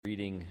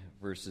reading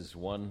verses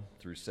 1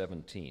 through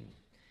 17.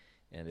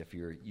 And if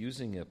you're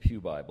using a Pew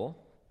Bible,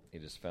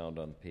 it is found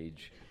on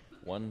page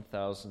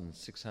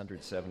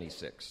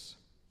 1676.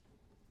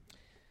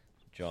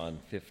 John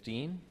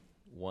 15,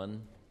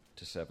 1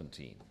 to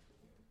 17.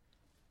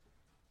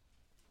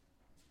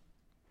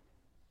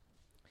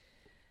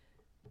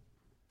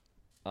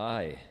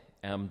 I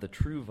am the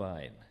true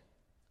vine,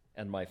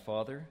 and my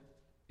Father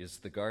is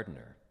the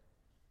gardener.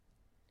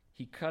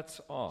 He cuts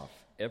off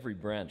every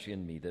branch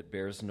in me that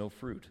bears no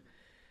fruit,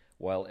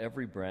 while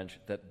every branch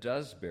that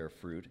does bear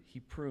fruit he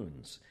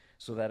prunes,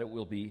 so that it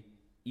will be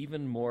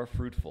even more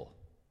fruitful.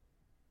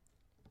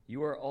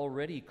 You are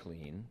already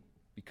clean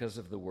because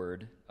of the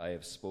word I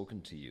have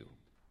spoken to you.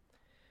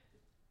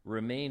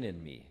 Remain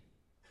in me,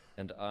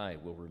 and I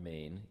will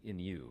remain in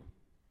you.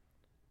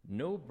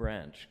 No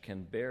branch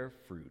can bear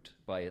fruit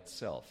by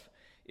itself.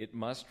 It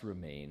must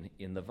remain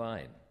in the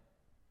vine.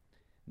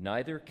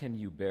 Neither can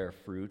you bear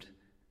fruit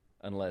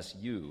unless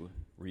you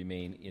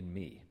remain in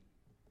me.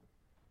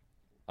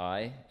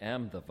 I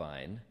am the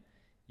vine,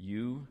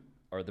 you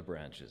are the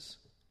branches.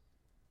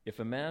 If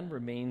a man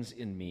remains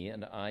in me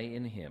and I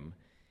in him,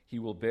 he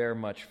will bear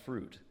much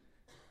fruit.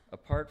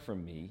 Apart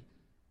from me,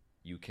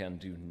 you can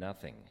do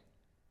nothing.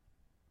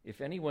 If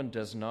anyone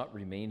does not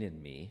remain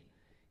in me,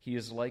 he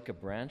is like a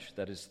branch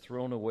that is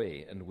thrown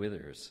away and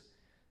withers.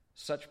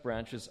 Such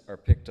branches are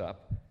picked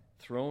up,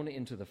 thrown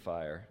into the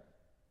fire,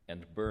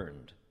 and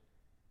burned.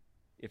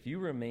 If you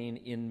remain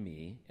in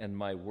me, and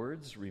my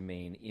words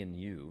remain in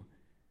you,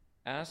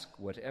 ask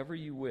whatever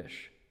you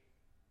wish,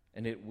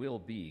 and it will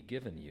be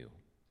given you.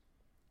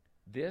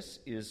 This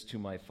is to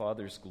my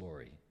Father's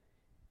glory,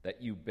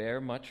 that you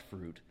bear much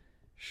fruit,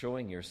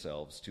 showing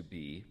yourselves to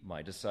be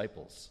my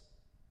disciples.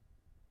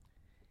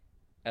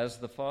 As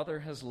the Father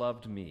has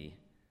loved me,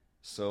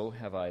 so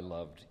have I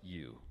loved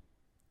you.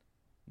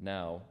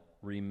 Now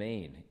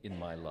remain in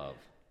my love.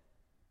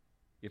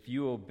 If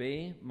you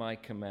obey my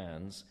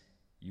commands,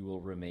 you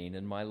will remain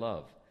in my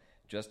love,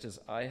 just as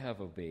I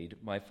have obeyed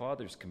my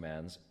Father's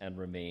commands and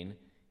remain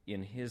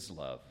in his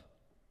love.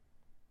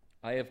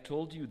 I have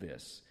told you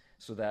this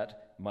so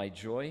that my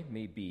joy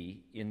may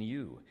be in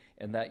you,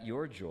 and that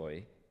your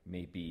joy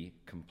may be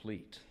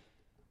complete.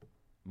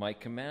 My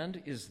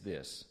command is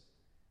this: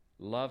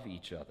 love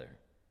each other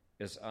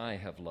as I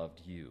have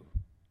loved you.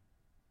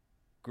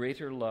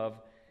 Greater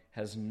love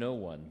has no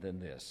one than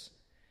this,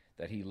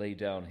 that he lay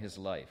down his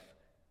life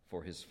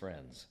for his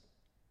friends.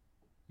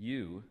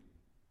 You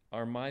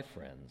are my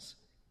friends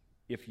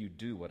if you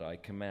do what I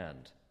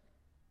command.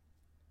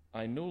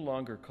 I no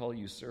longer call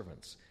you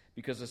servants,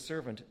 because a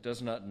servant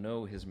does not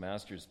know his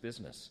master's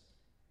business.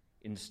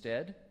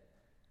 Instead,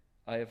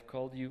 I have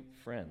called you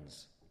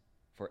friends,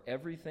 for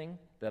everything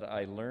that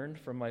I learned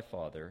from my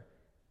Father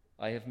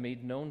I have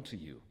made known to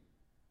you.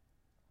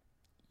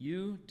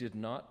 You did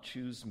not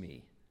choose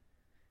me,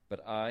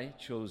 but I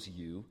chose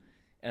you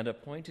and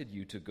appointed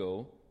you to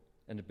go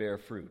and bear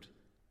fruit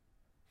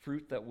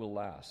that will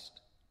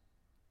last.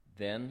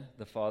 Then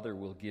the Father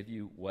will give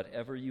you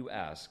whatever you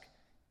ask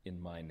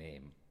in my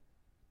name.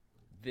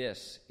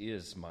 This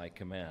is my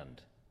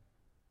command: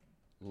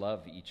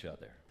 love each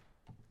other.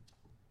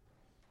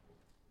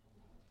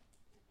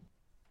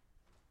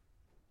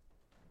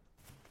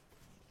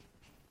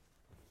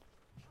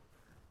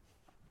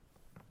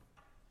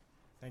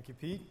 Thank you,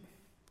 Pete.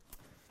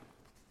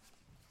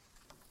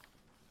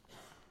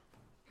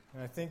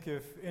 And I think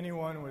if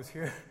anyone was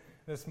here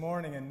this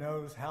morning and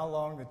knows how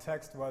long the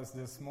text was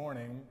this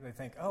morning, they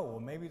think, oh, well,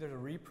 maybe there's a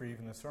reprieve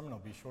and the sermon will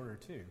be shorter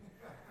too.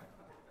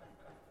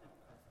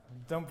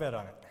 Don't bet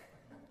on it.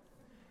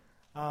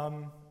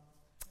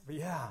 But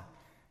yeah,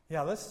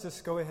 let's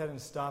just go ahead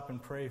and stop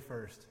and pray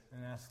first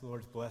and ask the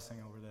Lord's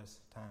blessing over this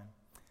time.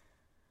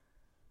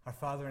 Our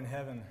Father in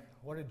heaven,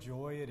 what a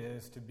joy it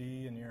is to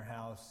be in your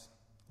house,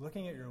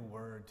 looking at your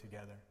word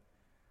together.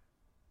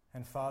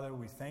 And Father,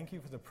 we thank you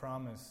for the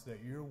promise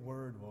that your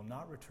word will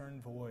not return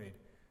void.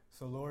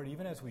 So Lord,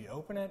 even as we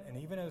open it and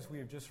even as we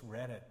have just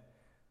read it,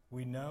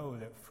 we know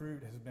that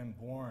fruit has been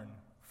born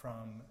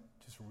from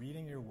just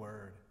reading your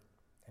word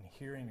and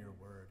hearing your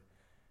word.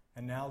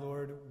 And now,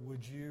 Lord,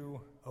 would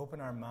you open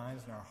our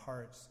minds and our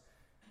hearts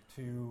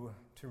to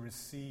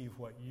receive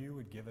what you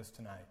would give us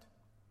tonight,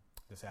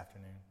 this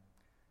afternoon.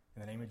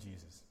 In the name of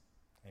Jesus,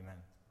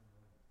 amen.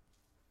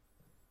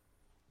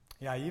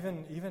 Yeah,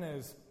 even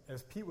as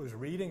Pete was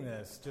reading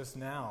this just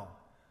now,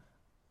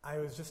 I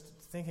was just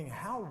thinking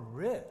how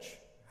rich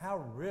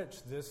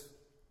this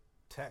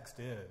text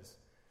is.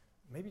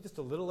 Maybe just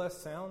a little less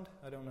sound?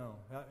 I don't know.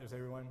 Is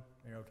everyone?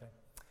 You're okay?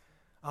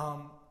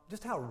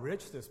 Just how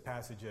rich this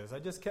passage is. I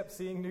just kept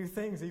seeing new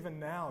things even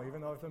now, even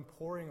though I've been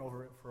poring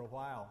over it for a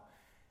while.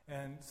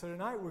 And so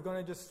tonight we're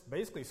going to just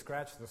basically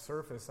scratch the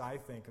surface, I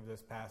think, of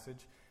this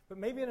passage, but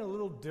maybe in a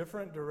little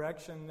different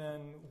direction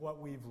than what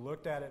we've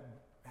looked at it,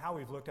 how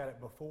we've looked at it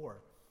before.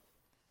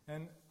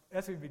 And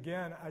as we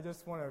begin, I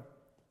just want to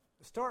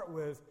start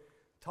with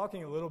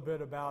talking a little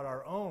bit about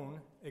our own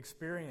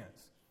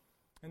experience.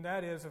 And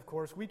that is, of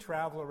course, we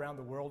travel around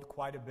the world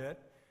quite a bit,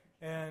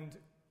 and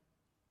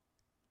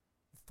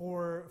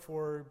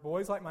for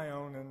boys like my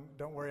own, and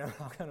don't worry, I'm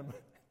not going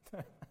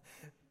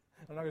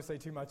to say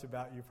too much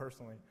about you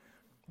personally,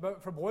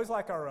 but for boys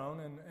like our own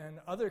and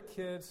other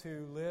kids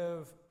who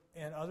live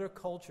in other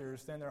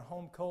cultures than their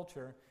home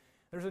culture,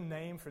 there's a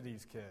name for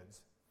these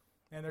kids,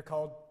 and they're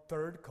called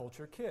third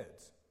culture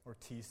kids, or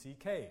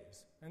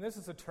TCKs. And this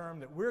is a term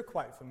that we're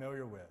quite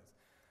familiar with.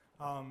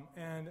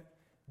 And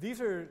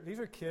these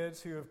are kids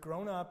who have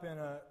grown up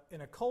in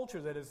a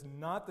culture that is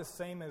not the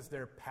same as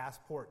their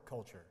passport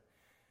culture.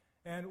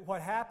 And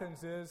what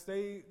happens is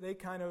they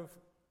kind of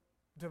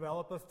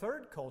develop a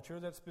third culture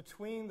that's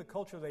between the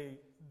culture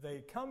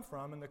they come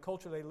from and the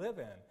culture they live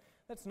in.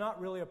 That's not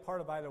really a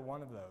part of either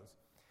one of those.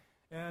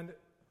 And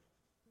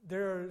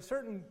there are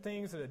certain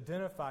things that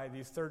identify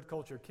these third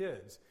culture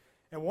kids.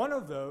 And one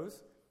of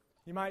those,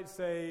 you might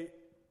say,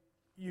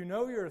 you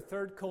know you're a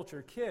third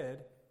culture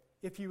kid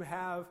if you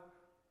have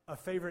a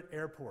favorite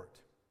airport.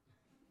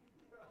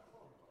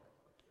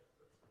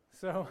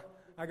 So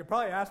I could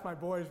probably ask my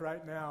boys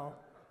right now,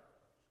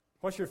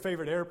 what's your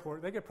favorite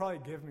airport? They could probably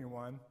give me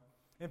one.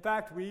 In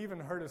fact, we even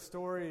heard a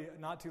story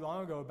not too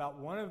long ago about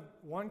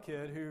one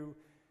kid who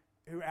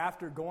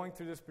after going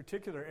through this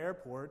particular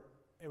airport,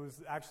 it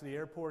was actually the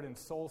airport in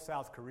Seoul,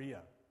 South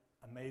Korea.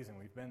 Amazing,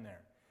 we've been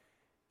there.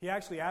 He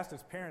actually asked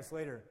his parents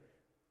later,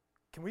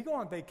 can we go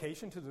on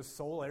vacation to the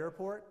Seoul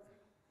airport?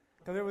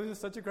 Because it was just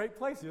such a great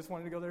place. He just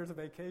wanted to go there as a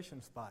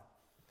vacation spot.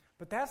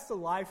 But that's the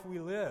life we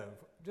live,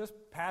 just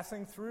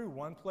passing through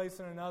one place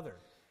and another.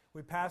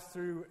 We pass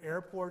through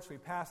airports, we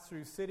pass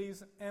through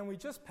cities, and we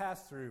just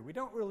pass through. We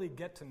don't really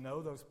get to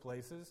know those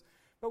places,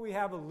 but we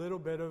have a little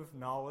bit of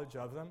knowledge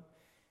of them.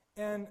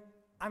 And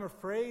I'm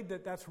afraid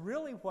that that's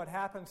really what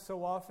happens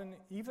so often,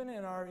 even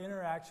in our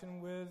interaction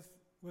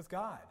with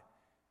God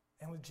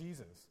and with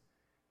Jesus,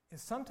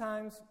 is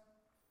sometimes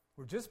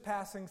we're just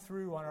passing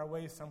through on our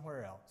way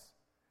somewhere else.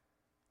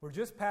 We're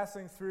just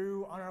passing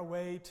through on our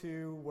way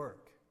to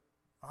work,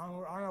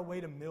 on our way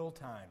to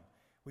mealtime.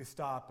 We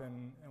stop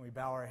and we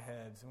bow our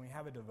heads and we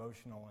have a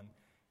devotional, and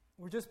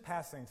we're just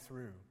passing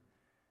through.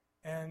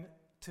 And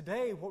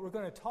today what we're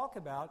going to talk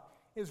about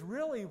is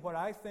really what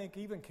I think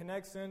even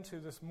connects into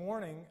this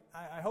morning.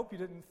 I hope you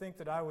didn't think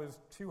that I was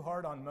too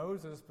hard on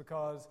Moses,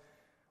 because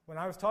when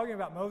I was talking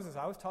about Moses,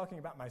 I was talking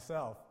about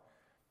myself.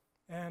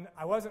 And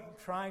I wasn't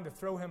trying to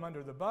throw him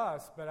under the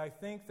bus, but I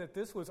think that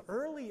this was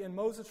early in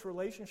Moses'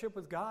 relationship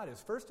with God,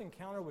 his first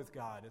encounter with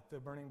God at the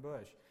burning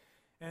bush.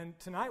 And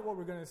tonight what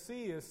we're going to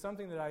see is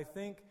something that I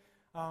think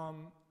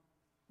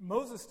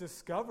Moses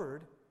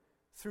discovered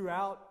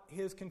throughout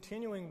his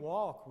continuing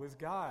walk with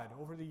God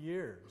over the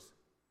years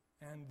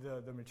and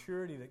the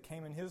maturity that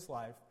came in his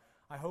life.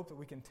 I hope that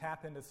we can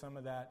tap into some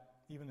of that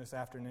even this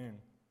afternoon.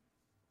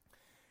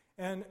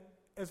 And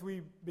as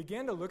we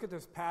begin to look at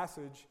this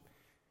passage,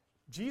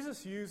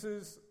 Jesus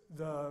uses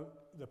the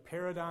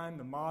paradigm,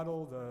 the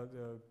model,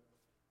 the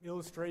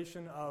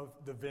illustration of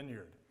the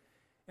vineyard.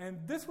 And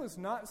this was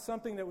not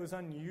something that was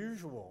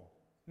unusual,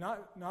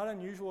 not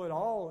unusual at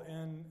all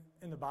in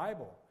the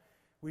Bible.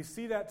 We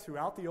see that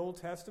throughout the Old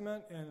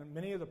Testament and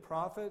many of the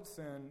prophets,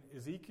 and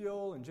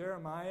Ezekiel and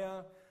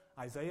Jeremiah,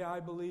 Isaiah,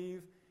 I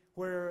believe,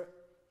 where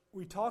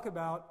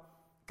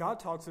God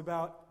talks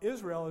about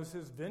Israel as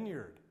his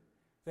vineyard,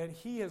 that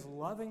he has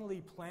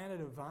lovingly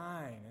planted a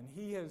vine and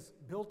he has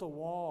built a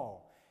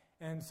wall.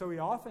 And so he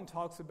often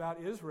talks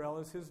about Israel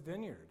as his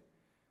vineyard.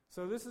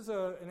 So this is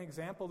an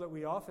example that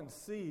we often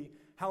see.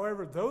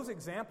 However, those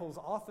examples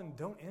often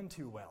don't end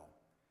too well.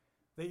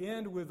 They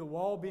end with the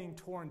wall being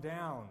torn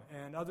down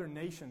and other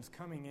nations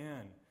coming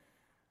in.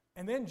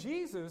 And then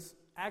Jesus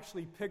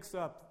actually picks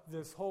up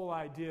this whole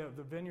idea of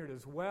the vineyard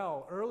as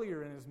well.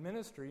 Earlier in his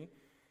ministry,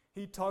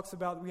 he talks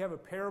about, we have a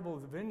parable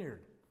of the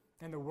vineyard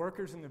and the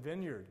workers in the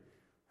vineyard,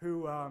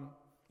 who,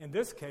 in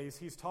this case,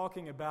 he's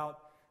talking about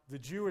the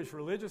Jewish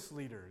religious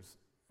leaders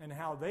and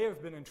how they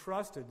have been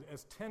entrusted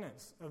as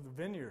tenants of the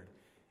vineyard,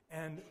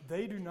 and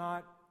they do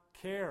not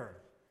care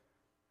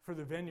for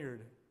the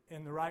vineyard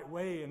in the right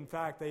way. In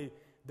fact, they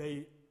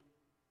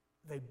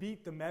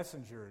beat the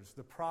messengers,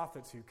 the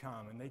prophets who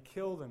come, and they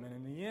kill them. And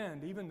in the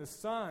end, even the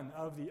son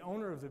of the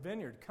owner of the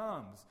vineyard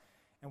comes,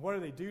 and what do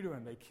they do to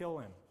him? They kill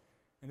him.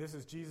 And this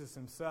is Jesus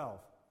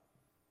himself.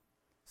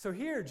 So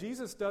here,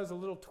 Jesus does a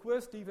little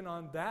twist even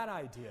on that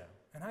idea.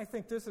 And I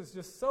think this is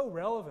just so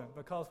relevant,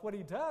 because what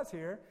he does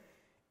here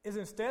is,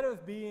 instead of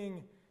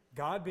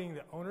God being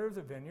the owner of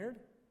the vineyard,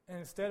 and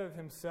instead of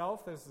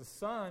himself as the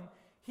son,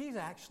 he's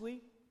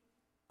actually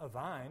a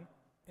vine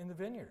in the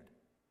vineyard.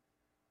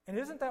 And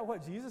isn't that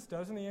what Jesus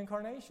does in the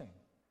incarnation?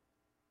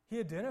 He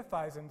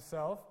identifies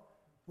himself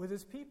with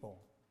his people.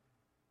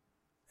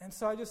 And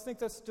so I just think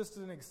that's just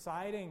an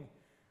exciting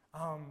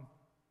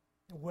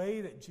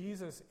way that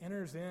Jesus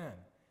enters in.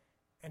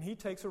 And he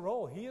takes a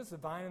role. He is the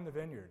vine in the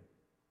vineyard.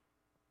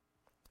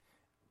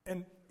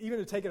 And even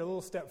to take it a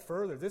little step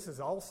further, this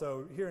is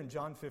also here in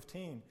John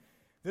 15.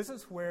 This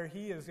is where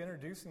he is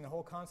introducing the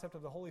whole concept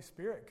of the Holy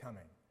Spirit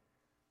coming.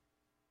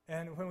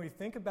 And when we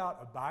think about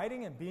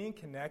abiding and being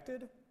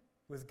connected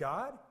with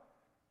God,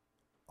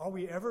 Are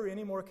we ever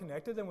any more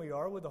connected than we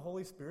are with the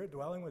Holy Spirit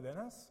dwelling within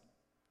us?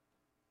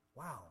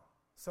 Wow.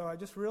 So I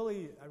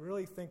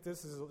really think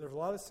there's a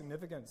lot of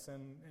significance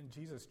in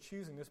Jesus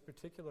choosing this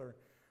particular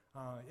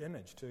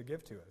image to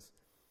give to us.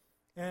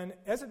 And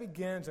as it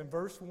begins in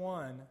verse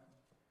 1,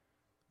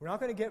 we're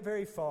not going to get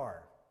very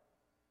far.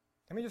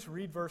 Let me just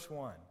read verse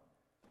 1.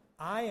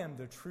 I am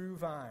the true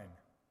vine,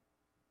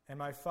 and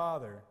my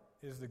Father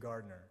is the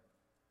gardener.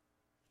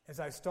 As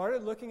I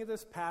started looking at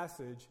this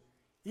passage,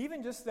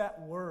 even just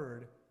that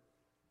word,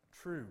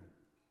 true,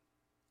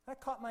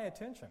 that caught my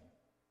attention.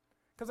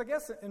 Because I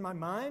guess in my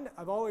mind,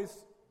 I've always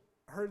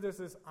heard this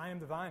as, I am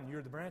the vine,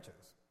 you're the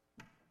branches.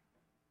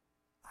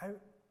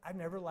 I've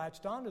never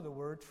latched on to the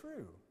word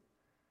true.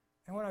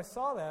 And when I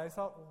saw that, I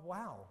thought,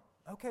 wow,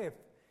 okay,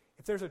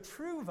 if there's a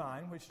true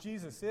vine, which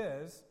Jesus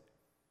is,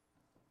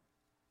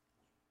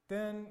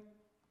 then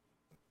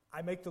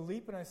I make the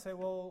leap and I say,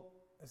 well,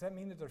 does that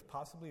mean that there's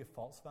possibly a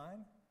false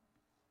vine?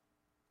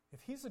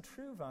 If he's a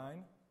true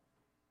vine,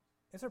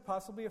 is there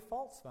possibly a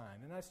false vine?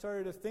 And I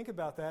started to think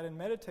about that and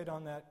meditate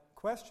on that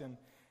question.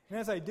 And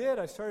as I did,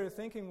 I started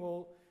thinking,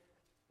 well,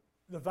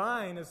 the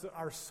vine is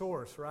our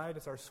source, right?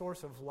 It's our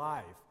source of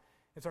life.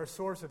 It's our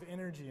source of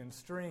energy and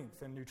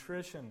strength and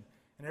nutrition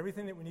and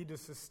everything that we need to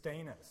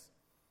sustain us.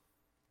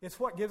 It's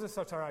what gives us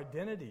such our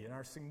identity and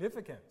our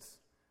significance.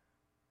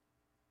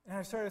 And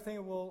I started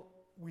thinking, well,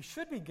 we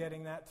should be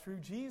getting that through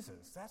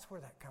Jesus. That's where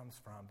that comes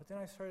from. But then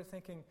I started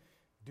thinking,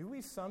 do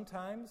we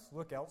sometimes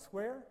look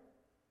elsewhere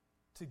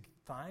to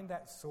find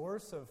that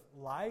source of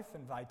life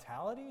and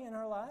vitality in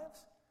our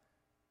lives?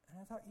 And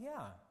I thought,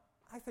 yeah,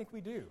 I think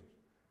we do.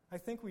 I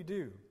think we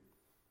do.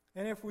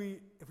 And if we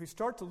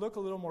start to look a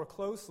little more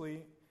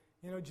closely,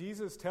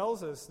 Jesus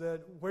tells us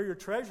that where your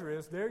treasure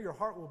is, there your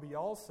heart will be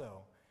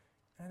also.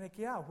 And I think,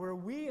 yeah, where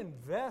we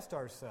invest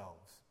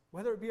ourselves,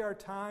 whether it be our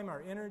time,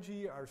 our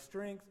energy, our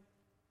strength,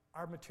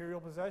 our material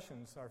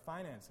possessions, our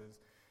finances,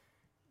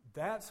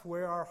 that's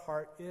where our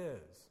heart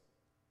is.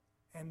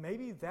 And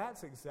maybe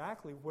that's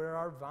exactly where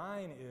our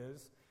vine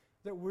is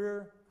that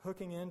we're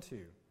hooking into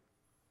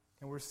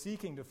and we're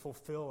seeking to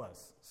fulfill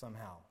us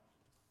somehow.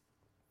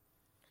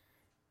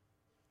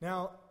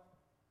 Now,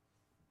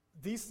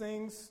 these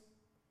things,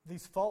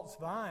 these false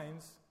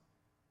vines,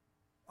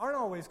 aren't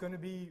always going to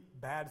be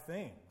bad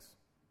things.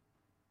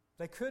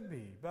 They could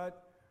be,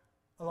 but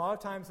a lot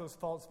of times those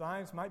false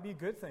vines might be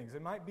good things. They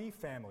might be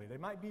family. They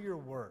might be your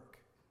work,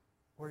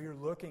 where you're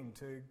looking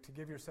to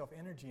give yourself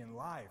energy and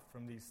life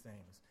from these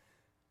things.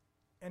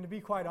 And to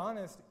be quite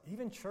honest,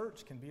 even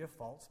church can be a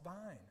false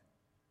vine.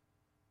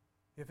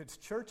 If it's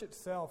church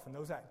itself and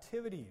those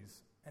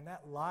activities and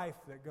that life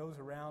that goes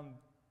around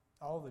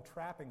all the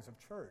trappings of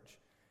church,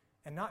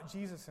 and not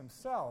Jesus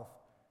himself,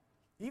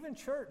 even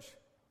church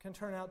can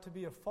turn out to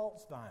be a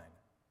false vine.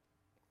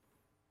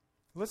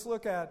 Let's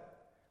look at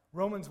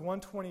Romans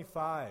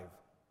 1:25,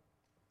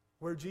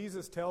 where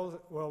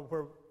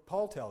where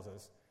Paul tells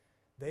us,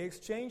 they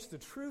exchanged the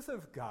truth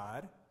of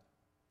God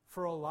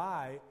for a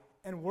lie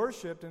and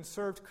worshipped and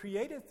served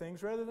created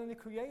things rather than the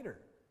Creator.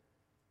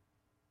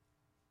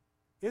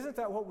 Isn't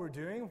that what we're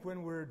doing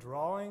when we're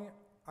drawing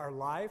our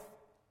life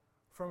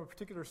from a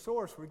particular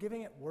source? We're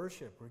giving it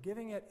worship. We're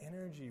giving it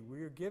energy.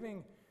 We're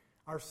giving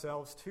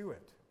ourselves to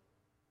it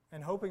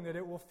and hoping that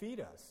it will feed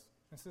us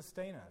and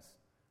sustain us.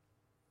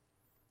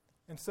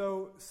 And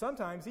so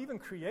sometimes even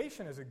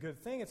creation is a good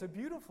thing. It's a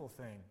beautiful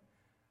thing.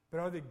 But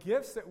are the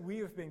gifts that we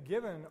have been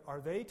given,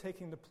 are they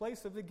taking the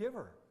place of the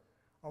giver?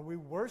 Are we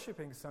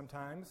worshiping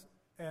sometimes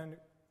and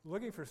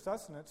looking for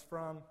sustenance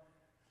from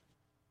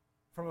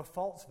a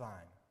false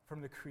vine,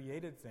 from the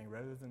created thing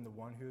rather than the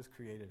one who has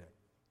created it?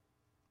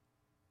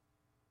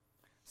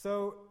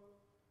 So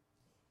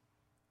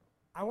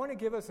I want to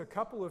give us a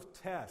couple of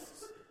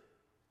tests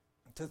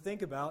to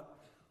think about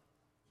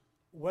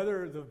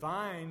whether the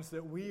vines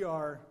that we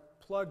are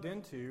plugged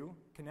into,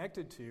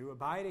 connected to,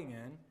 abiding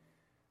in,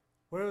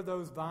 whether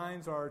those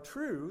vines are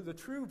true, the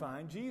true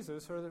vine,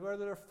 Jesus, or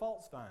whether they're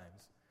false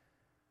vines.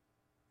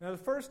 Now, the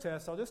first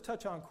test I'll just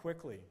touch on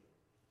quickly.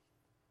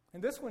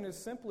 And this one is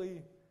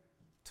simply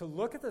to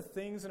look at the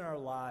things in our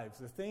lives,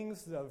 the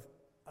things of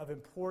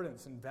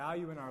importance and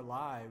value in our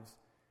lives,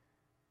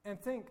 and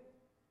think,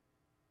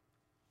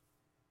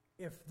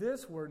 if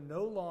this were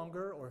no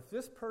longer, or if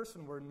this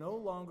person were no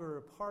longer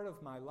a part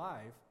of my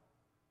life,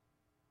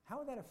 how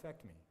would that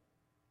affect me?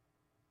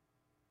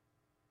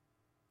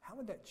 How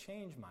would that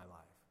change my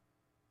life?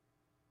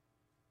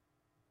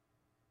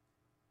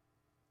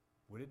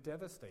 Would it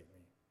devastate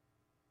me?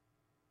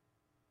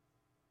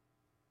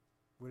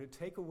 Would it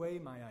take away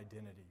my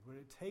identity? Would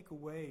it take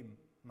away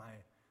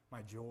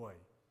my joy?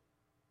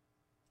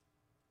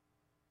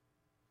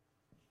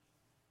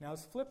 Now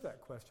let's flip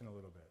that question a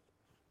little bit.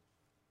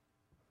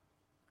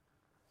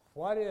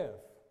 What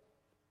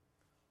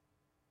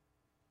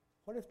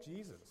if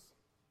Jesus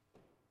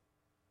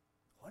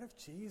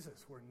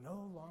were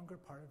no longer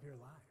part of your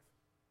life?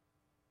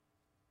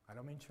 I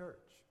don't mean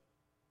church.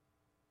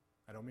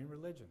 I don't mean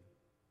religion.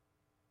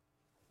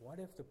 What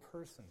if the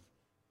person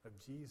of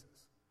Jesus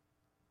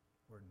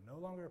were no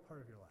longer a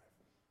part of your life?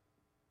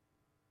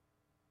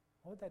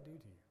 what would that do to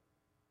you?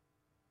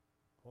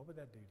 What would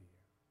that do to you?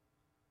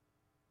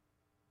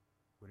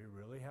 Would it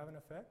really have an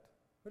effect?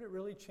 Would it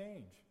really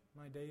change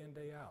my day in,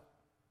 day out?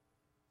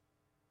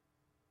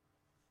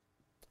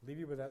 Leave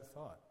you with that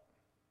thought.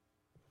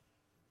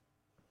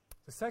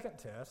 The second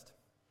test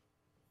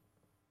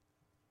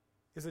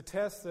is a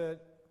test that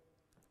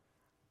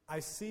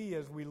I see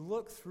as we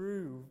look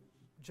through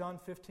John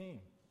 15.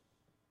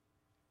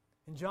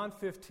 In John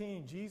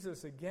 15,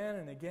 Jesus again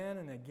and again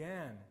and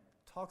again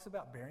talks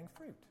about bearing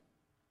fruit.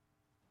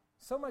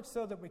 So much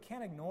so that we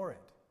can't ignore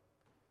it.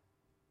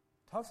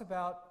 Talks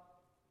about,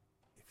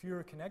 if you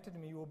are connected to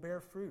me, you will bear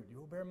fruit. You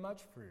will bear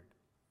much fruit.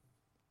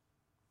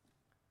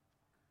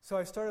 So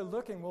I started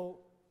looking,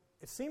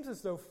 it seems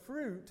as though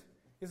fruit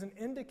is an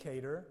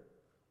indicator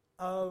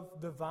of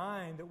the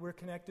vine that we're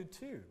connected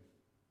to.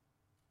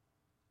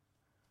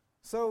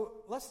 So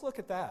let's look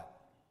at that.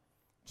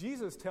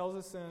 Jesus tells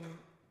us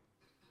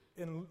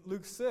in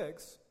Luke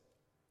 6,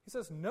 he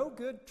says, no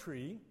good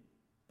tree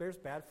bears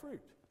bad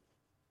fruit,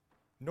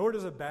 nor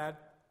does a bad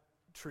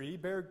tree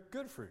bear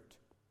good fruit.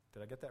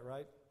 Did I get that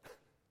right?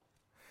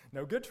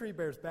 No good tree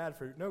bears bad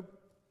fruit,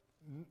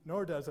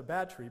 nor does a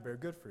bad tree bear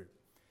good fruit.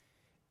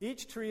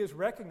 Each tree is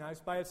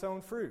recognized by its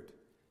own fruit.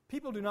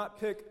 People do not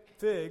pick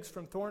figs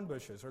from thorn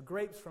bushes or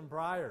grapes from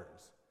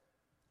briars.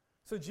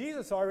 So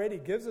Jesus already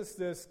gives us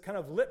this kind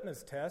of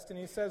litmus test, and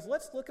he says,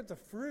 let's look at the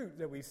fruit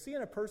that we see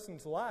in a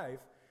person's life,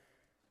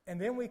 and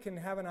then we can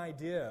have an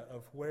idea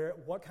of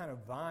what kind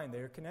of vine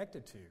they're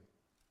connected to.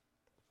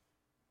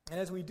 And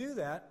as we do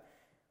that,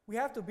 we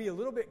have to be a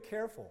little bit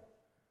careful,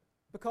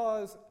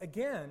 because,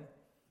 again,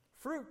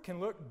 fruit can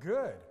look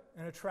good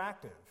and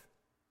attractive.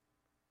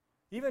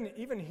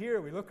 Even here,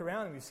 we look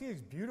around and we see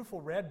these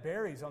beautiful red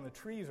berries on the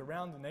trees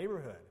around the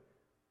neighborhood.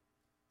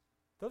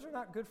 Those are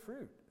not good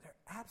fruit. They're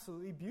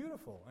absolutely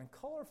beautiful and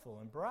colorful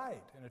and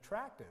bright and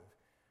attractive,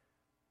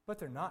 but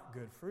they're not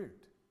good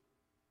fruit.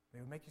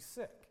 They would make you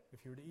sick if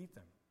you were to eat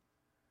them.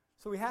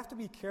 So we have to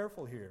be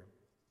careful here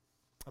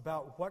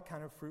about what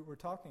kind of fruit we're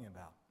talking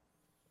about.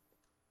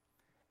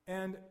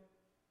 And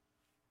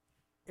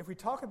if we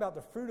talk about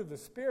the fruit of the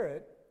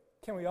Spirit,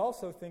 can we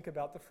also think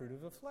about the fruit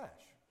of the flesh?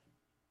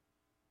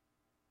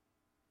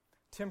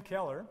 Tim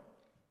Keller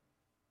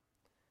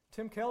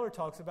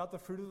talks about the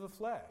fruit of the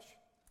flesh.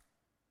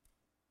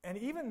 And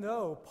even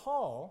though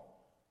Paul,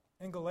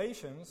 in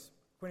Galatians,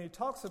 when he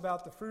talks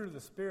about the fruit of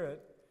the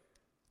Spirit,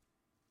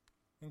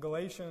 in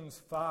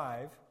Galatians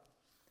 5,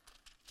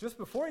 just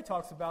before he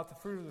talks about the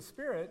fruit of the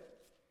Spirit,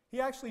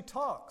 he actually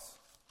talks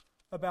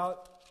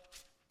about,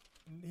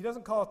 he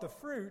doesn't call it the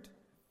fruit,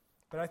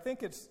 but I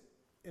think it's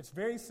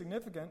very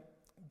significant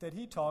that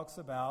he talks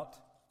about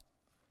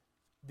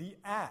the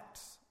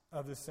acts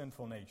of the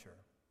sinful nature,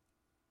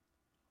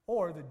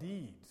 or the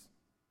deeds.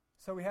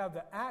 So we have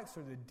the acts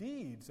or the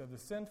deeds of the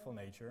sinful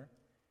nature,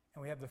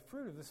 and we have the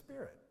fruit of the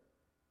Spirit.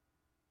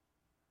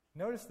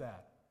 Notice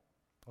that.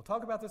 We'll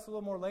talk about this a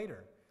little more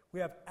later. We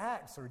have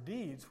acts or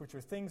deeds, which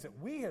are things that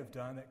we have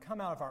done that come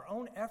out of our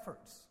own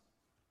efforts.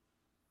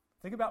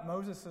 Think about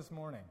Moses this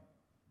morning.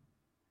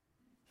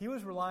 He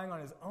was relying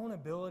on his own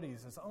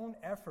abilities, his own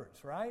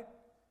efforts, right?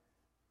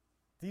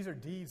 These are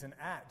deeds and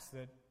acts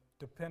that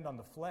depend on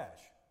the flesh.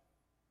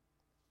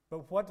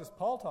 But what does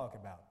Paul talk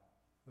about?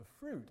 The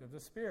fruit of the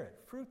Spirit.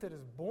 Fruit that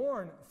is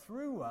born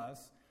through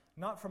us,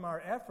 not from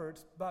our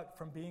efforts, but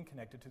from being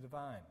connected to the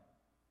vine.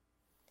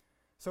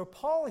 So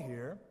Paul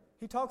here,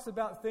 he talks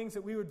about things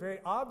that we would very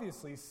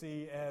obviously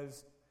see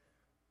as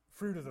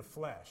fruit of the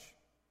flesh.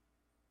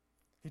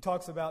 He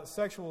talks about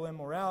sexual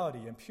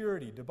immorality,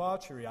 impurity,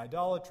 debauchery,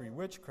 idolatry,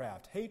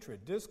 witchcraft,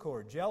 hatred,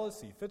 discord,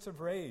 jealousy, fits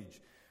of rage,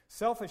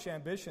 selfish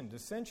ambition,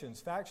 dissensions,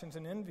 factions,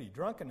 and envy,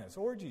 drunkenness,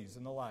 orgies,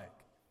 and the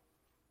like.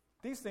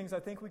 These things I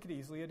think we could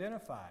easily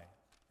identify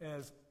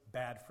as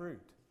bad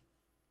fruit.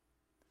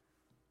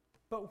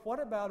 But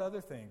what about other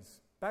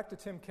things? Back to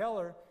Tim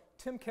Keller.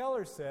 Tim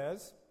Keller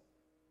says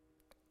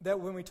that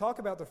when we talk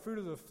about the fruit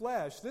of the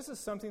flesh, this is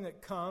something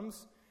that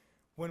comes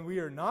when we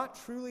are not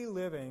truly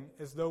living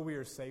as though we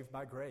are saved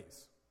by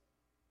grace,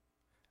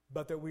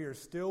 but that we are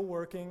still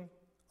working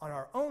on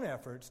our own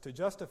efforts to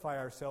justify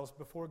ourselves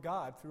before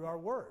God through our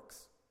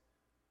works.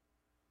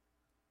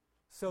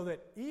 So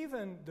that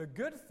even the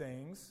good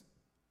things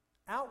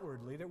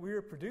outwardly that we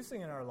are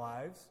producing in our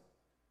lives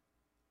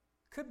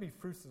could be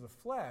fruits of the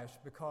flesh,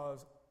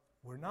 because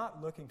we're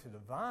not looking to the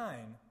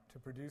vine to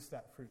produce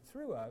that fruit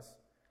through us,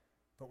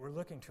 but we're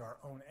looking to our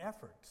own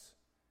efforts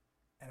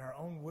and our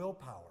own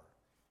willpower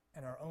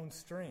and our own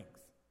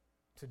strength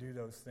to do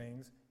those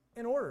things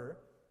in order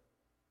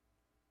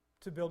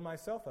to build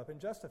myself up and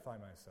justify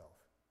myself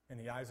in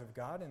the eyes of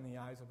God and in the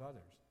eyes of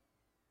others.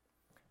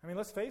 I mean,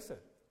 let's face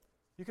it.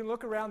 You can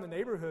look around the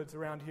neighborhoods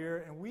around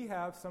here, and we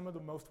have some of the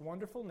most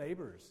wonderful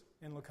neighbors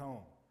in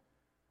Lacombe.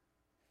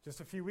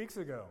 Just a few weeks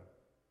ago,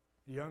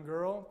 a young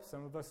girl,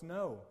 some of us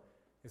know,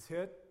 is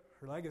hit,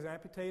 her leg is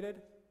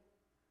amputated,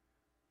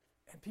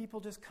 and people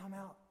just come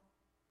out.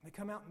 They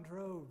come out in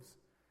droves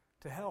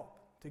to help,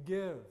 to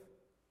give.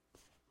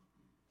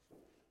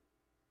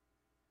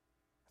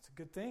 That's a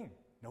good thing.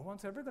 No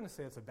one's ever going to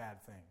say it's a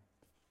bad thing.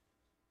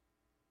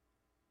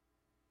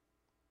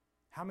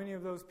 How many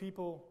of those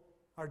people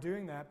are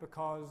doing that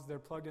because they're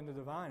plugged into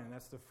the vine and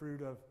that's the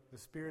fruit of the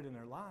Spirit in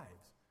their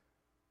lives?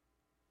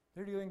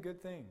 They're doing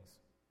good things.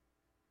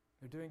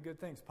 They're doing good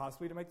things,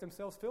 possibly to make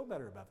themselves feel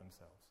better about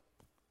themselves.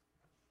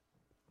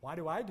 Why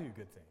do I do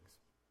good things?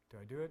 Do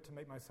I do it to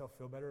make myself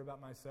feel better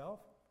about myself?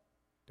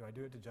 Do I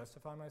do it to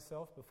justify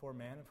myself before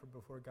man and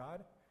before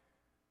God?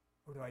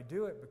 Or do I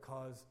do it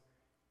because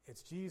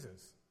it's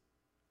Jesus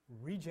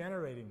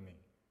regenerating me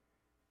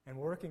and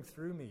working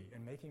through me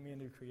and making me a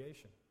new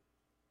creation?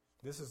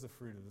 This is the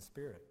fruit of the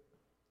Spirit.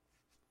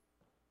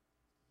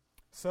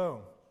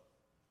 So,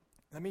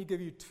 let me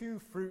give you 2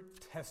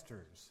 fruit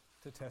testers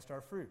to test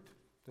our fruit,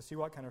 to see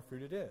what kind of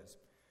fruit it is.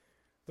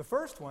 The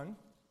first one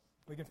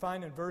we can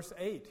find in verse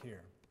 8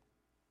 here.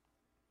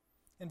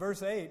 In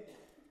verse 8,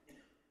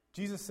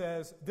 Jesus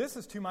says, "This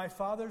is to my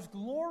Father's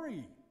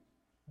glory,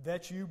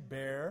 that you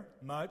bear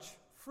much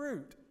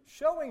fruit,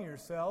 showing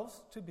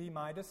yourselves to be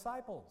my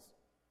disciples."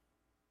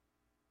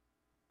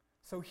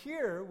 So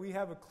here we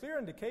have a clear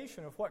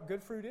indication of what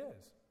good fruit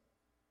is.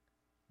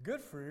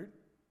 Good fruit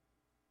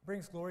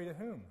brings glory to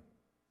whom?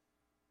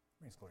 It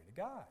brings glory to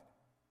God.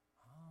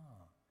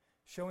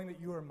 Showing that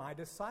you are my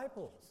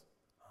disciples.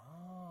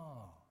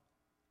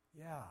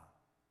 Yeah.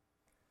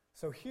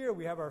 So here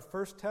we have our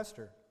first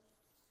tester.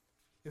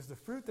 Is the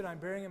fruit that I'm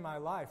bearing in my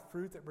life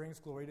fruit that brings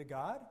glory to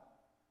God?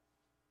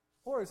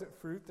 Or is it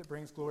fruit that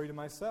brings glory to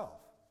myself?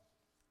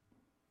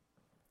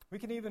 We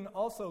can even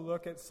also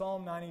look at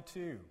Psalm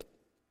 92.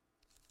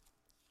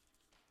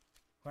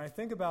 When I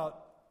think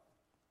about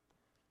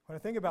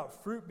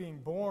fruit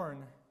being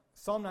born,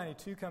 Psalm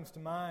 92 comes to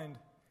mind,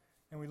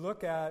 and we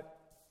look at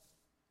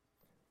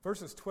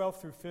verses 12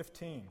 through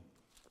 15.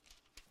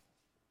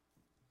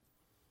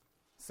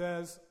 It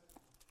says,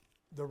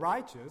 "The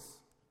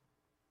righteous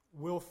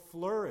will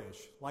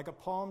flourish like a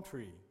palm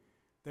tree.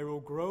 They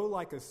will grow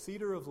like a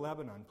cedar of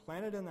Lebanon,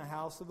 planted in the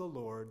house of the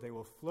Lord. They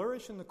will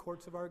flourish in the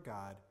courts of our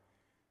God.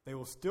 They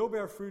will still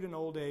bear fruit in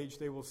old age.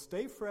 They will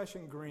stay fresh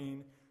and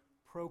green,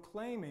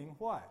 proclaiming"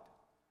 what?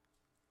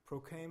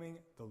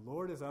 Proclaiming, "The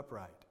Lord is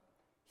upright.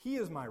 He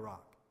is my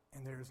rock,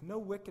 and there is no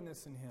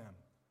wickedness in him."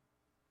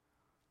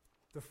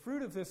 The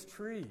fruit of this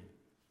tree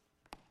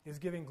is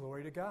giving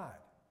glory to God.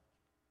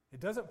 It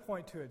doesn't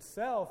point to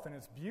itself and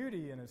its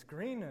beauty and its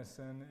greenness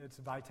and its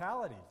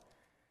vitality.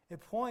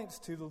 It points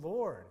to the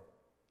Lord.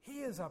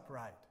 He is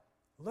upright.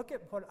 Look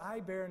at what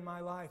I bear in my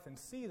life and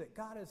see that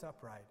God is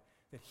upright,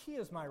 that He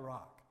is my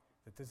rock,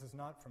 that this is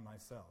not from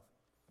myself.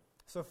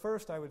 So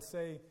first I would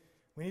say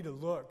we need to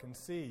look and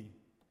see,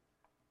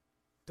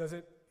 does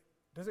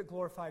it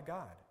glorify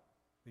God,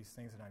 these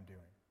things that I'm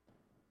doing?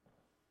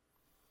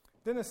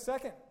 Then the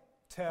second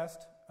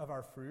test of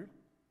our fruit,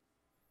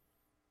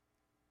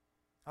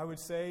 I would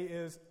say,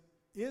 is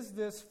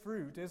this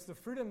fruit, is the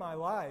fruit in my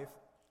life,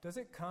 does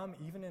it come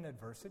even in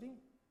adversity?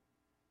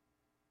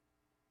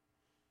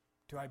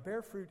 Do I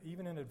bear fruit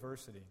even in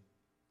adversity?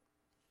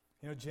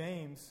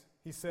 James,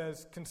 he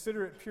says,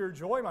 "Consider it pure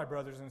joy, my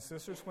brothers and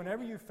sisters,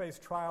 whenever you face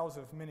trials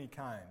of many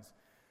kinds,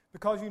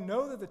 because you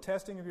know that the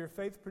testing of your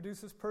faith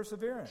produces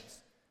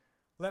perseverance.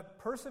 Let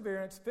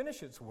perseverance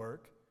finish its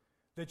work,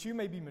 that you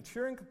may be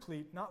mature and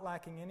complete, not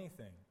lacking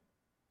anything."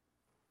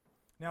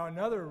 Now,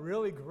 another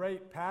really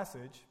great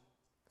passage,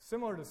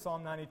 similar to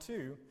Psalm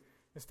 92,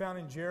 is found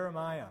in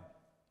Jeremiah.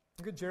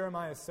 Look at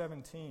Jeremiah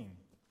 17.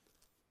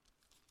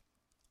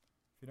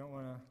 If you don't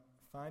want to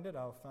find it,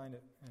 I'll find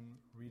it and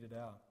read it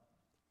out.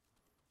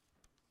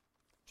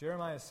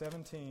 Jeremiah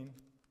 17.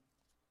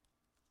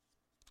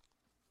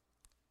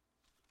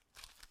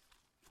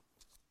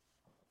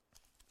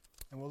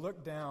 And we'll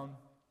look down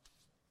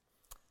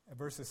at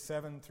verses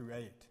 7 through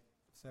 8.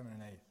 7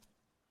 and 8. It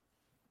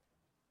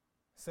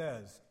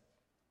says,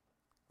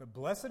 "But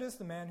blessed is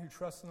the man who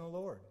trusts in the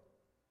Lord,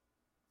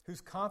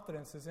 whose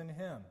confidence is in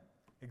Him."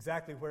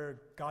 Exactly where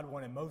God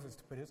wanted Moses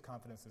to put his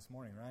confidence this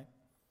morning, right?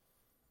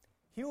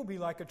 "He will be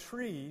like a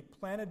tree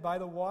planted by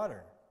the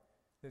water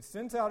that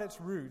sends out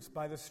its roots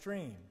by the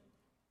stream.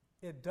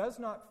 It does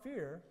not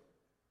fear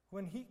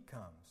when heat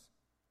comes.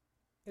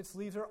 Its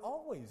leaves are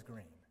always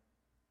green.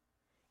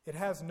 It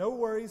has no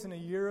worries in a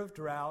year of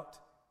drought,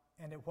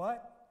 and it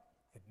what?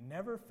 It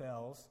never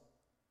fails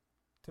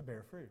to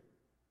bear fruit."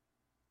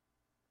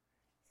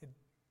 It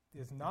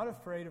is not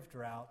afraid of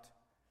drought,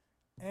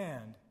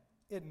 and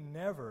it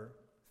never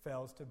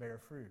fails to bear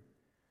fruit.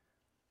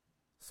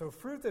 So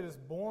fruit that is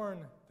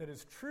born, that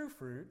is true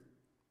fruit,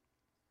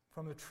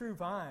 from the true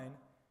vine,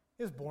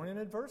 is born in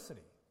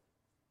adversity.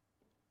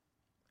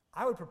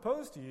 I would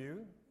propose to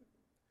you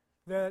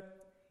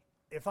that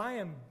if I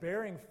am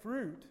bearing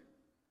fruit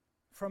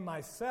from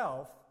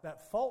myself,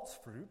 that false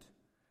fruit,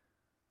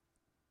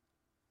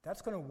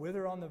 that's going to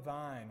wither on the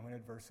vine when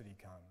adversity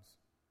comes,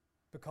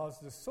 because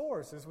the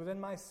source is within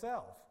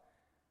myself.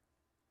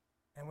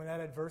 And when that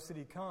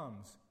adversity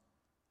comes,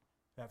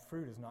 that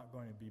fruit is not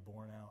going to be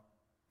borne out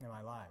in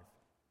my life.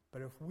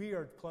 But if we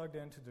are plugged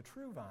into the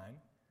true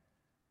vine,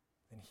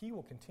 then He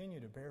will continue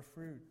to bear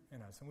fruit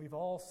in us. And we've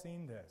all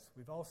seen this.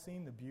 We've all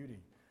seen the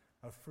beauty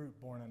of fruit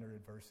born under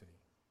adversity.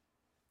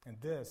 And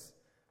this,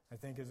 I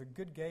think, is a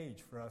good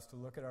gauge for us to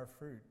look at our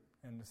fruit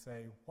and to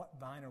say, what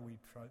vine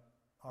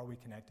are we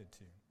connected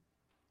to?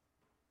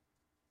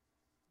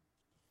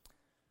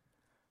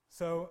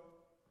 So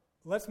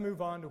let's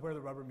move on to where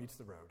the rubber meets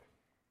the road.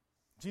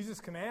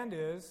 Jesus' command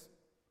is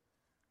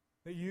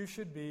that you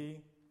should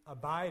be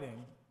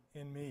abiding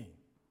in me.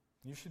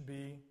 You should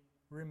be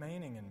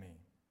remaining in me.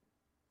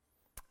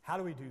 How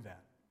do we do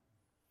that?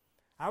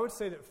 I would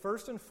say that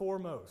first and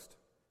foremost,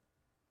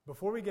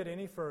 before we get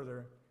any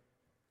further,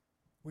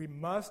 we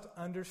must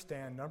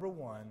understand, number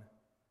one,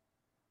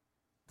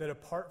 that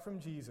apart from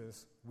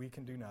Jesus, we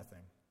can do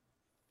nothing.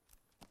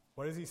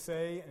 What does he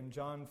say in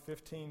John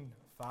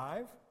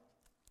 15:5?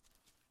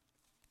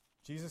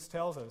 Jesus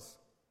tells us,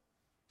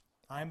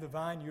 I am the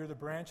vine, you are the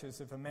branches.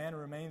 If a man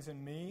remains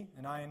in me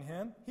and I in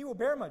him, he will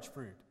bear much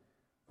fruit.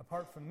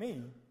 Apart from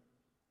me,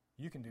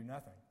 you can do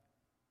nothing.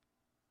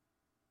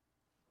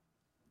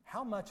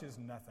 How much is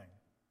nothing?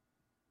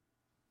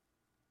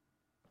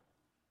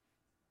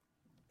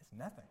 It's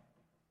nothing.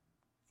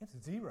 It's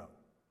zero.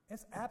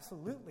 It's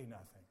absolutely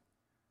nothing.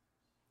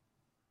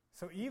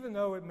 So even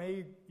though it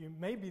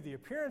may be the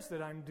appearance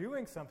that I'm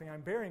doing something,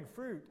 I'm bearing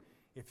fruit,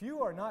 if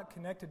you are not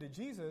connected to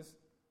Jesus,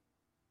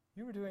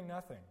 you are doing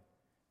nothing.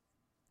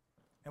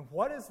 And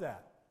what is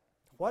that?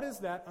 What is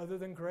that other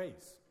than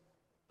grace?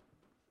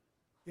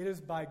 It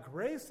is by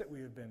grace that we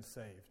have been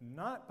saved,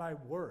 not by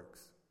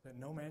works, that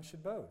no man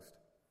should boast.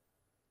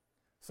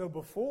 So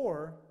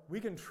before we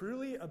can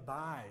truly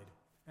abide,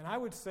 and I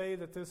would say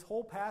that this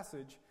whole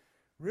passage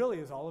really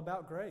is all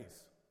about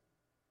grace.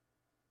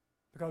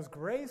 Because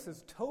grace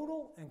is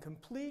total and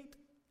complete,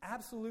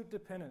 absolute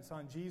dependence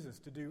on Jesus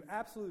to do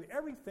absolutely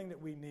everything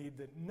that we need,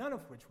 that none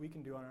of which we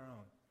can do on our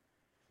own.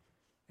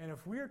 And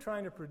if we are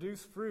trying to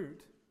produce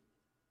fruit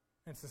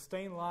and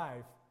sustain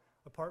life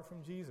apart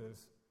from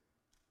Jesus,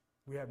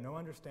 we have no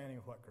understanding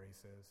of what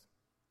grace is.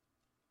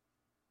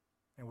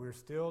 And we're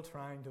still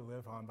trying to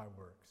live on by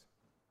works.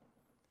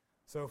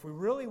 So if we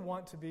really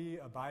want to be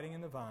abiding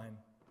in the vine,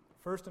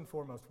 first and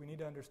foremost, we need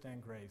to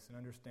understand grace and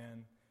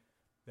understand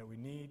that we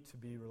need to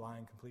be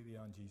relying completely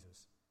on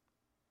Jesus.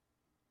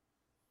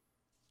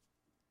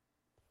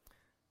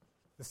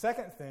 The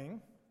second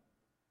thing,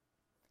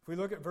 if we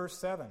look at verse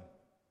 7,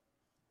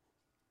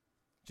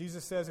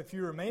 Jesus says, if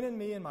you remain in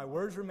me and my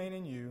words remain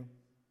in you,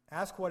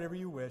 ask whatever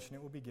you wish and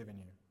it will be given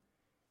you.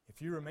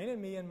 If you remain in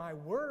me and my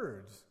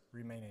words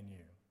remain in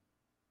you.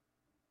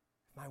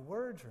 If my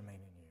words remain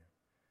in you.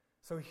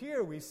 So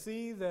here we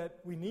see that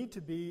we need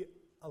to be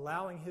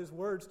allowing his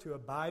words to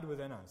abide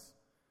within us.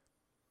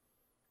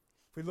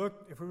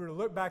 If we were to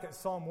look back at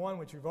Psalm 1,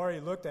 which we've already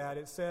looked at,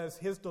 it says,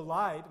 his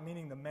delight,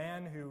 meaning the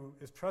man who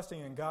is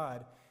trusting in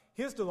God,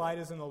 his delight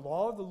is in the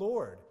law of the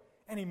Lord,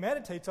 and he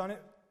meditates on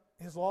it,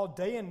 his law,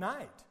 day and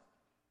night.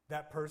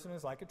 That person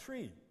is like a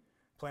tree,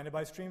 planted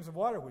by streams of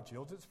water, which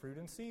yields its fruit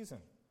in season,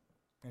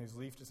 and whose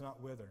leaf does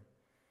not wither.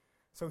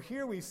 So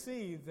here we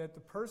see that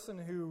the person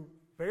who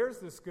bears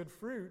this good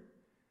fruit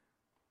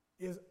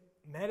is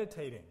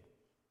meditating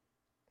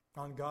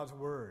on God's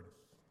word.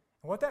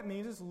 And what that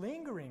means is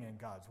lingering in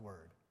God's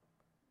word.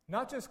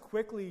 Not just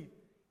quickly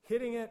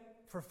hitting it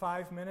for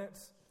 5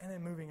 minutes and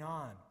then moving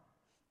on,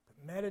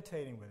 but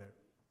meditating with it,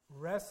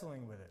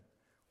 wrestling with it,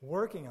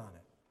 working on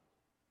it.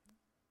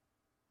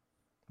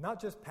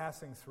 Not just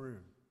passing through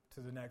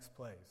to the next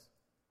place.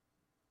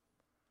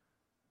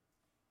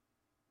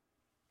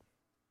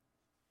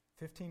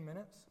 15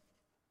 minutes?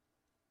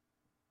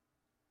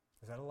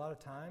 Is that a lot of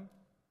time?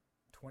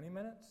 20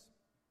 minutes?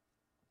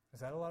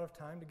 Is that a lot of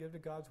time to give to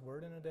God's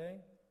word in a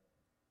day?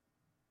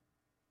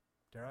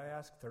 Dare I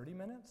ask, 30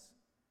 minutes?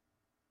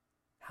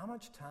 How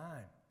much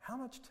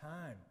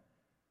time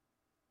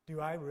do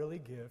I really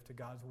give to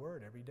God's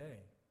word every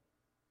day?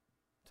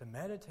 To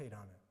meditate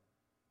on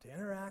it, to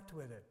interact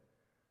with it,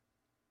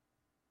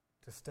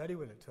 to study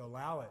with it, to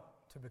allow it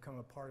to become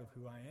a part of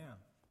who I am.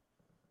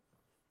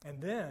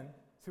 And then,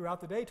 throughout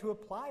the day, to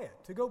apply it,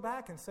 to go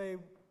back and say,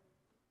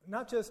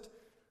 not just,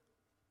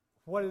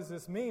 what does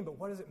this mean, but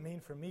what does it mean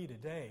for me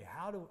today?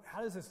 How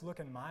does this look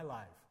in my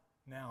life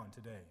now and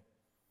today?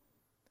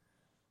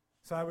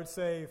 So I would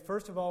say,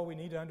 first of all, we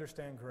need to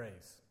understand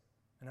grace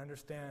and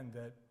understand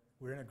that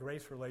we're in a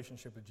grace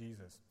relationship with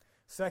Jesus.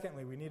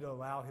 Secondly, we need to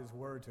allow his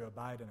word to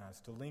abide in us,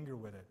 to linger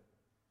with it.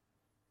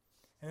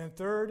 And then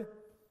third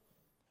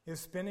is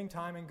spending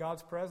time in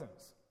God's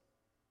presence.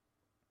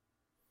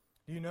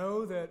 Do you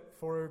know that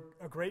for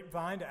a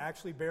grapevine to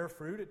actually bear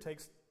fruit, it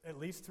takes at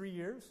least 3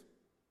 years?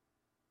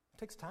 It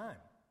takes time.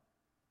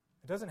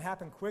 It doesn't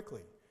happen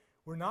quickly.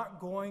 We're not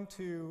going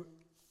to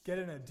get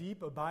in a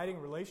deep, abiding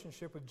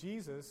relationship with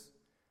Jesus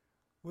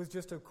with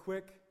just a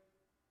quick,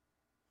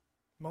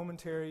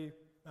 momentary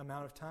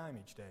amount of time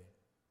each day.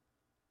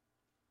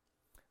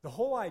 The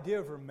whole idea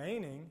of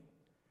remaining,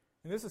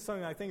 and this is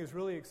something I think is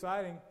really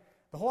exciting,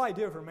 the whole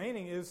idea of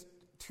remaining is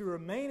to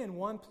remain in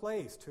one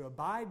place, to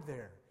abide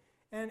there.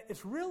 And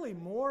it's really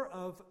more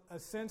of a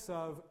sense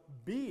of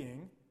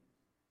being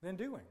than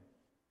doing.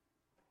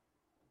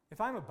 If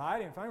I'm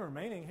abiding, if I'm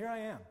remaining, here I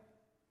am.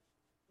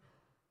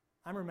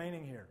 I'm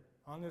remaining here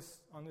on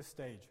this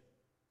stage.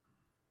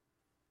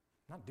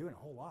 Not doing a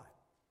whole lot.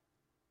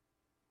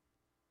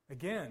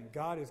 Again,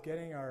 God is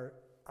getting our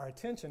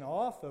attention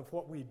off of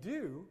what we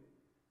do,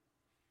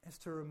 is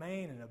to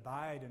remain and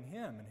abide in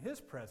Him, in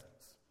His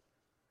presence.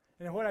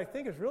 And what I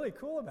think is really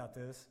cool about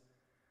this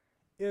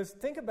is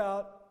think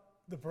about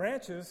the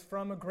branches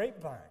from a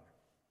grapevine.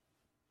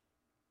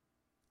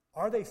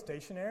 Are they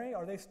stationary?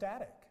 Are they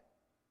static?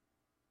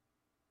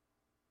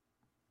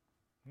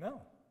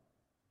 No.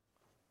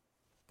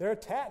 They're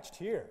attached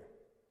here.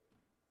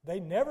 They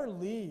never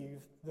leave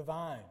the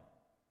vine.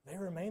 They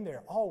remain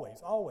there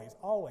always, always,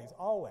 always,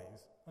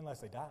 always, unless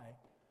they die.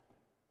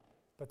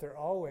 But they're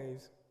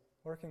always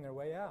working their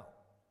way out.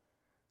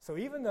 So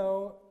even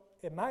though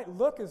it might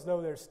look as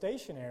though they're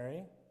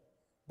stationary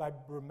by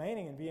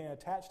remaining and being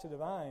attached to the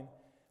vine,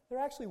 they're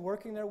actually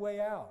working their way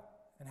out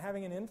and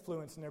having an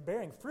influence, and they're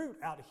bearing fruit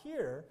out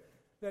here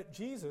that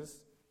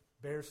Jesus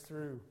bears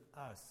through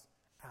us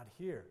out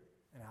here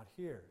and out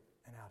here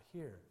and out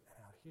here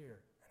and out here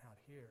and out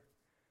here.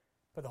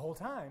 But the whole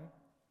time,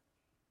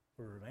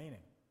 we're remaining.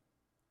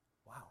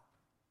 Wow.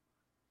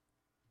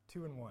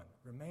 2 in 1.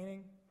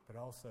 Remaining, but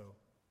also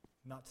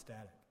not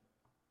static.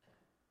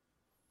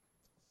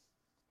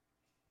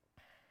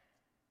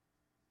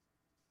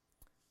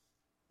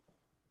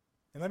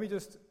 And let me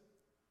just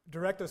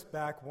direct us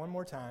back one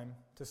more time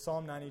to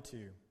Psalm 92.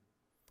 It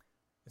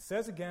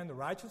says again, the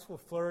righteous will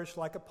flourish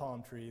like a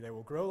palm tree. They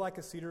will grow like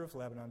a cedar of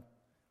Lebanon.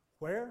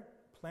 Where?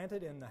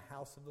 Planted in the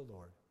house of the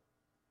Lord.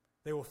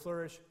 They will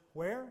flourish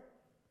where?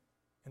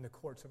 In the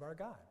courts of our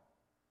God.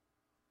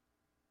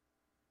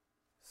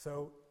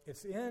 So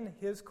it's in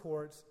His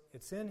courts,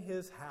 it's in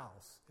His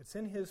house, it's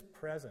in His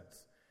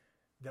presence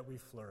that we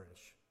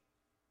flourish,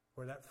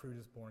 where that fruit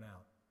is borne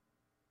out.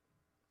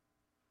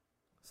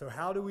 So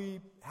how do we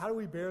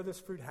bear this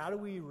fruit? How do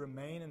we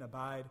remain and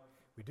abide?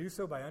 We do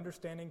so by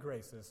understanding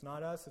grace. It's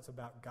not us, it's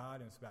about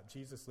God, and it's about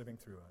Jesus living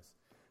through us.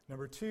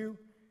 Number 2,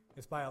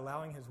 it's by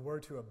allowing His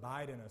Word to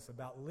abide in us,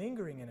 about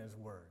lingering in His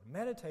Word,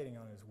 meditating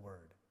on His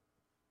Word.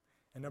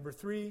 And number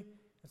 3,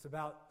 it's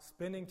about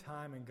spending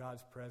time in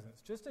God's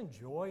presence, just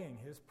enjoying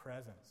His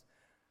presence,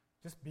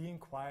 just being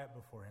quiet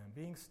before Him,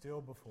 being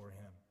still before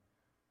Him,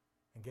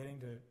 and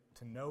getting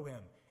to know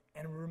Him.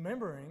 And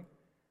remembering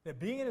that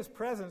being in His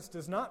presence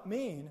does not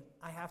mean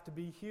I have to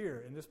be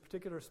here in this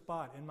particular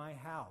spot in my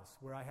house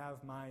where I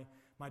have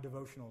my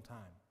devotional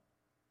time.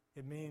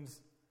 It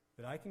means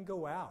that I can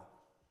go out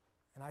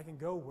and I can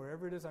go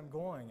wherever it is I'm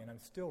going, and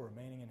I'm still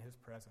remaining in His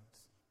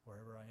presence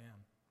wherever I am.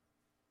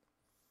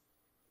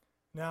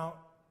 Now,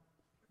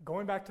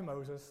 going back to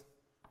Moses'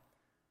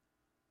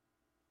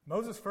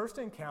 first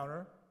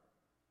encounter,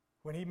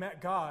 when he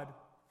met God,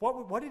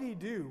 what did he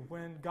do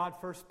when God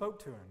first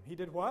spoke to him? He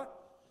did what?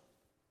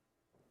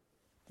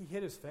 He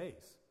hid his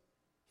face.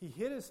 He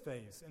hid his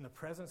face in the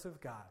presence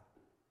of God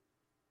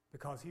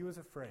because he was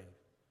afraid.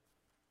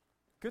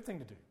 Good thing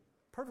to do.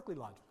 Perfectly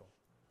logical.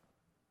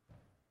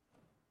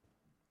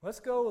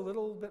 Let's go a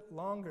little bit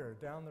longer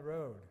down the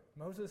road.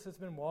 Moses has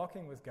been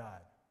walking with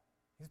God.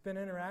 He's been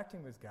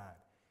interacting with God.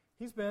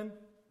 He's been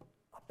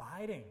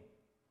abiding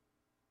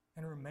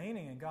and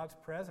remaining in God's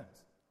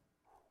presence.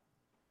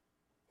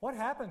 What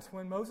happens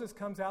when Moses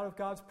comes out of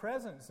God's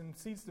presence and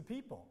sees the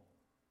people?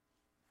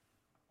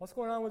 What's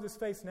going on with his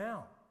face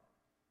now?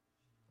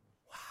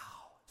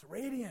 Wow, it's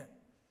radiant.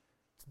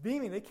 It's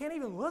beaming. They can't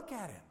even look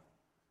at him.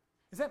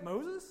 Is that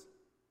Moses?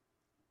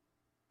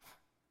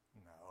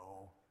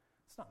 No,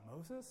 it's not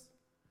Moses.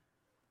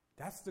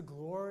 That's the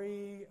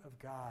glory of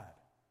God.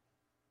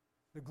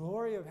 The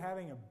glory of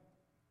having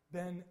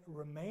been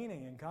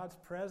remaining in God's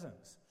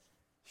presence,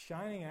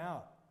 shining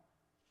out.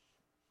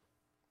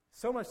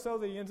 So much so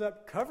that he ends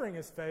up covering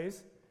his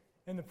face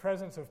in the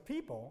presence of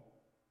people.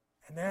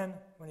 And then,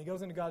 when he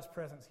goes into God's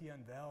presence, he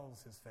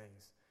unveils his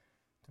face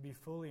to be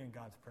fully in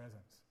God's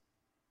presence.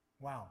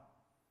 Wow.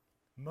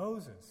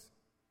 Moses,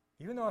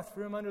 even though I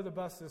threw him under the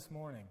bus this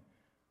morning,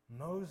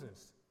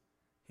 Moses,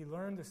 he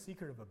learned the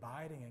secret of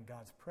abiding in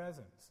God's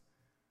presence.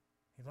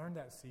 He learned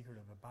that secret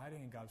of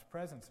abiding in God's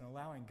presence and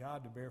allowing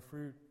God to bear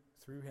fruit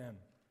through him.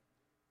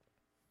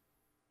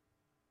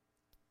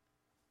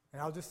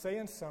 And I'll just say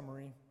in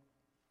summary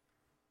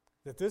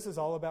that this is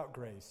all about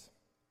grace.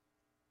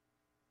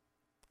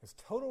 It's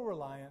total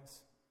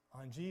reliance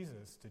on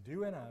Jesus to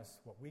do in us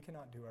what we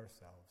cannot do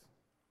ourselves.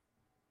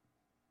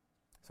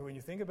 So when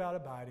you think about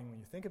abiding, when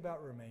you think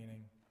about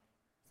remaining,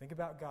 think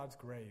about God's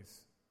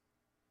grace.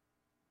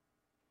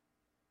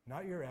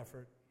 Not your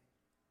effort,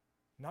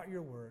 not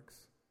your works,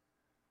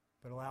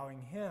 but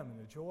allowing Him and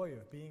the joy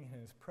of being in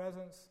His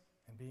presence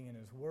and being in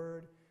His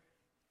Word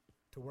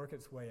to work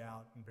its way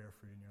out and bear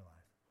fruit in your life.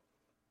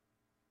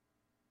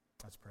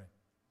 Let's pray.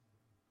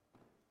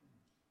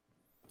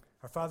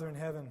 Our Father in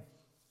heaven,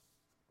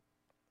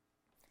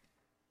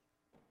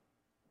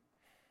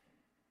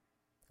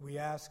 we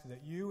ask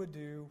that you would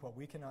do what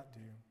we cannot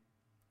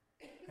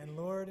do. And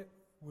Lord,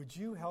 would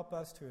you help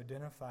us to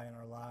identify in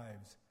our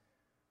lives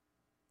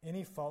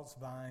any false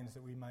vines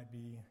that we might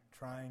be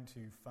trying to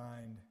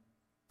find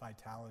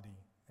vitality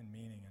and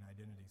meaning and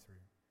identity through.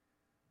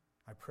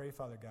 I pray,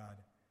 Father God,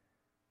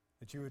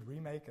 that you would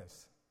remake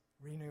us,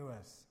 renew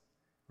us,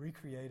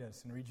 recreate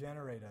us, and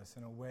regenerate us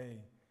in a way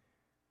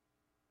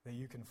that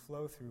you can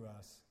flow through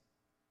us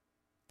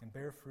and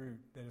bear fruit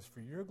that is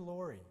for your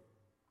glory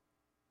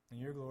and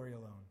your glory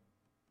alone.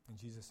 In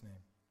Jesus' name,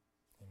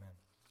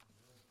 amen.